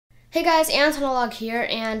Hey guys, Antonalog here,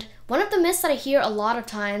 and one of the myths that I hear a lot of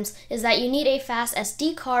times is that you need a fast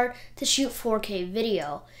SD card to shoot 4K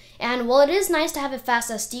video. And while it is nice to have a fast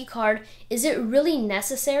SD card, is it really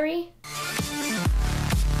necessary?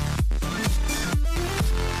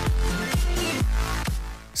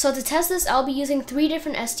 So to test this, I'll be using 3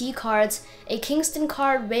 different SD cards: a Kingston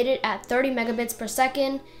card rated at 30 megabits per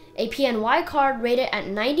second, a PNY card rated at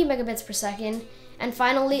 90 megabits per second, and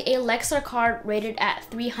finally a Lexar card rated at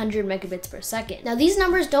 300 megabits per second. Now these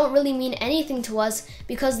numbers don't really mean anything to us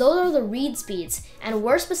because those are the read speeds, and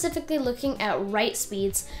we're specifically looking at write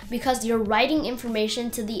speeds because you're writing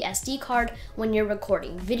information to the SD card when you're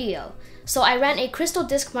recording video. So I ran a Crystal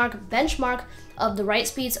Disk Mark benchmark of the write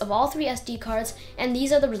speeds of all 3 SD cards, and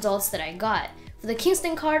these are the results that I got. For the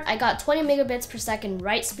Kingston card, I got 20 megabits per second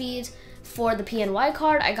write speeds. For the PNY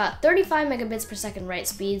card, I got 35 megabits per second write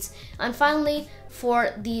speeds. And finally,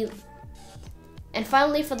 for the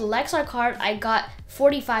Lexar card, I got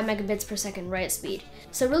 45 megabits per second write speed.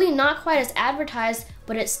 So really not quite as advertised,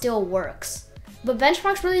 but it still works. But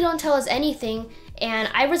benchmarks really don't tell us anything, and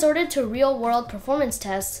I resorted to real-world performance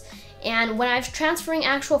tests. And when I was transferring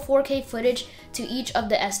actual 4K footage to each of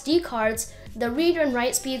the SD cards, the read and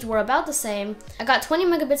write speeds were about the same. I got 20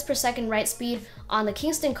 megabits per second write speed on the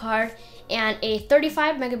Kingston card and a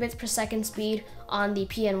 35 megabits per second speed on the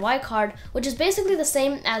PNY card, which is basically the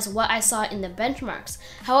same as what I saw in the benchmarks.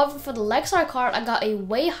 However, for the Lexar card, I got a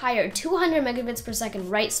way higher 200 megabits per second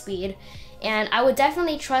write speed, and I would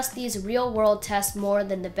definitely trust these real-world tests more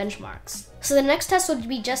than the benchmarks. So the next test would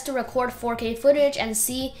be just to record 4K footage and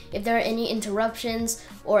see if there are any interruptions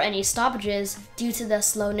or any stoppages due to the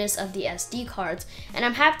slowness of the SD cards. And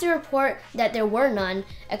I'm happy to report that there were none,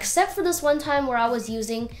 except for this one time where I was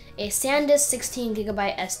using a SanDisk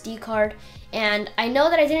 16GB SD card. And I know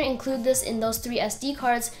that I didn't include this in those 3 SD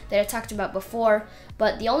cards that I talked about before,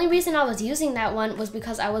 but the only reason I was using that one was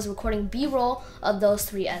because I was recording B-roll of those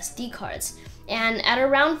 3 SD cards. And at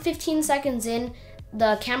around 15 seconds in,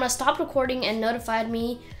 the camera stopped recording and notified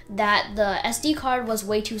me that the SD card was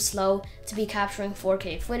way too slow to be capturing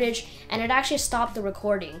 4K footage, and it actually stopped the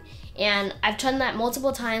recording. And I've done that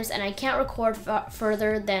multiple times, and I can't record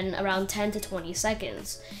further than around 10 to 20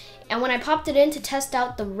 seconds. And when I popped it in to test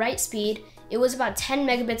out the write speed, it was about 10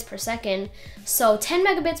 megabits per second. So 10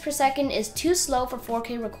 megabits per second is too slow for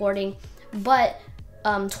 4K recording, but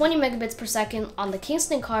 20 megabits per second on the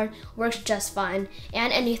Kingston card works just fine,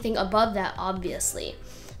 and anything above that, obviously.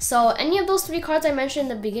 So any of those 3 cards I mentioned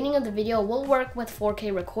in the beginning of the video will work with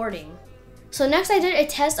 4K recording. So next I did a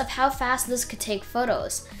test of how fast this could take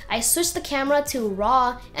photos. I switched the camera to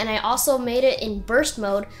RAW, and I also made it in burst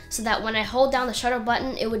mode so that when I hold down the shutter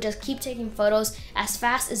button, it would just keep taking photos as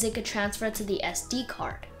fast as it could transfer to the SD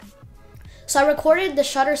card. So I recorded the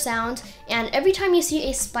shutter sound, and every time you see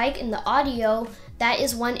a spike in the audio, that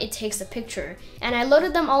is when it takes a picture. And I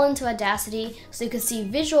loaded them all into Audacity so you could see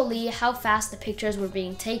visually how fast the pictures were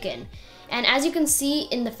being taken. And as you can see,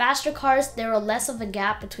 in the faster cars, there was less of a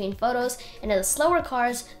gap between photos, and in the slower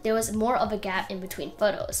cars, there was more of a gap in between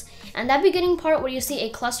photos. And that beginning part where you see a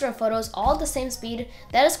cluster of photos all at the same speed,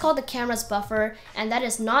 that is called the camera's buffer, and that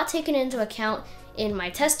is not taken into account in my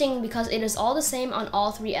testing because it is all the same on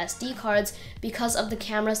all 3 SD cards because of the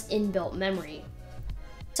camera's inbuilt memory.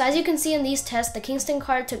 So as you can see in these tests, the Kingston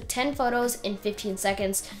card took 10 photos in 15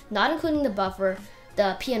 seconds, not including the buffer.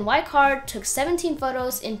 The PNY card took 17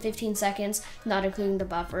 photos in 15 seconds, not including the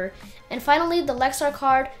buffer. And finally, the Lexar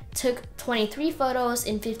card took 23 photos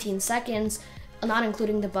in 15 seconds, not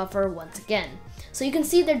including the buffer once again. So you can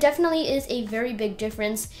see there definitely is a very big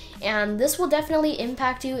difference, and this will definitely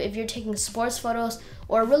impact you if you're taking sports photos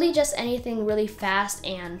or really just anything really fast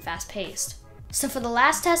and fast-paced. So for the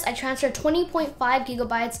last test, I transferred 20.5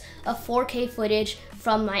 gigabytes of 4K footage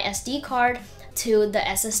from my SD card to the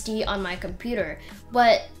SSD on my computer.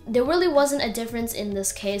 But there really wasn't a difference in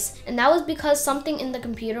this case, and that was because something in the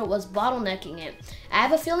computer was bottlenecking it. I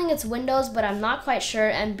have a feeling it's Windows, but I'm not quite sure,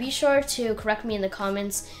 and be sure to correct me in the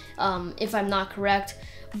comments if I'm not correct.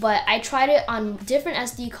 But I tried it on different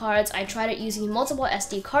SD cards. I tried it using multiple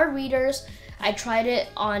SD card readers. I tried it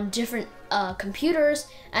on different computers,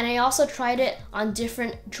 and I also tried it on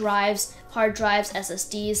different drives, hard drives,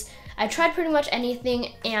 SSDs. I tried pretty much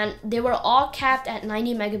anything, and they were all capped at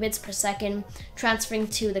 90 megabits per second transferring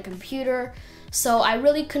to the computer. So I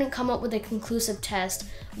really couldn't come up with a conclusive test.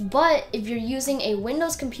 But if you're using a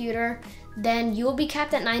Windows computer, then you'll be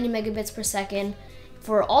capped at 90 megabits per second.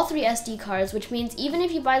 for all 3 SD cards, which means even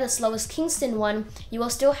if you buy the slowest Kingston one, you will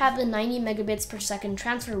still have the 90 megabits per second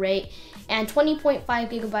transfer rate, and 20.5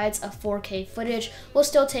 gigabytes of 4K footage will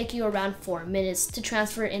still take you around 4 minutes to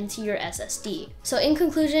transfer into your SSD. So in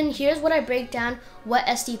conclusion, here's what I break down what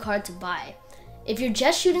SD card to buy. If you're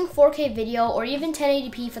just shooting 4K video or even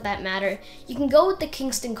 1080p for that matter, you can go with the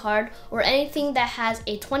Kingston card or anything that has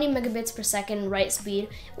a 20 megabits per second write speed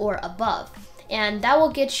or above. And that will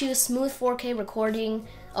get you smooth 4K recording,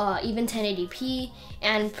 even 1080p,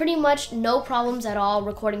 and pretty much no problems at all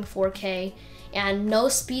recording 4K, and no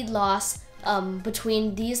speed loss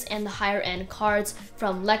between these and the higher end cards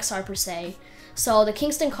from Lexar per se. So the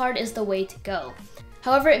Kingston card is the way to go.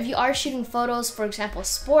 However, if you are shooting photos, for example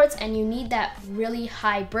sports, and you need that really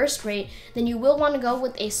high burst rate, then you will want to go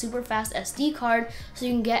with a super fast SD card so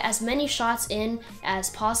you can get as many shots in as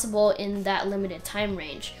possible in that limited time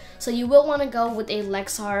range. So you will want to go with a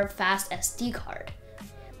Lexar fast SD card.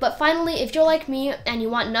 But finally, if you're like me and you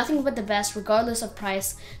want nothing but the best regardless of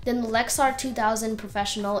price, then the Lexar 2000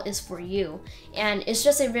 Professional is for you. And it's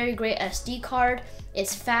just a very great SD card.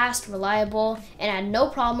 It's fast, reliable, and I had no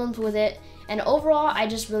problems with it. And overall, I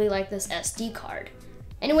just really like this SD card.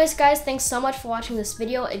 Anyways guys, thanks so much for watching this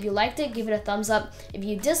video. If you liked it, give it a thumbs up. If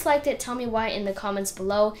you disliked it, tell me why in the comments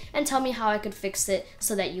below and tell me how I could fix it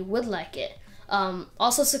so that you would like it.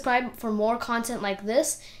 Also subscribe for more content like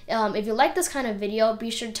this. If you like this kind of video, be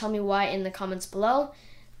sure to tell me why in the comments below.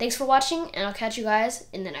 Thanks for watching, and I'll catch you guys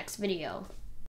in the next video.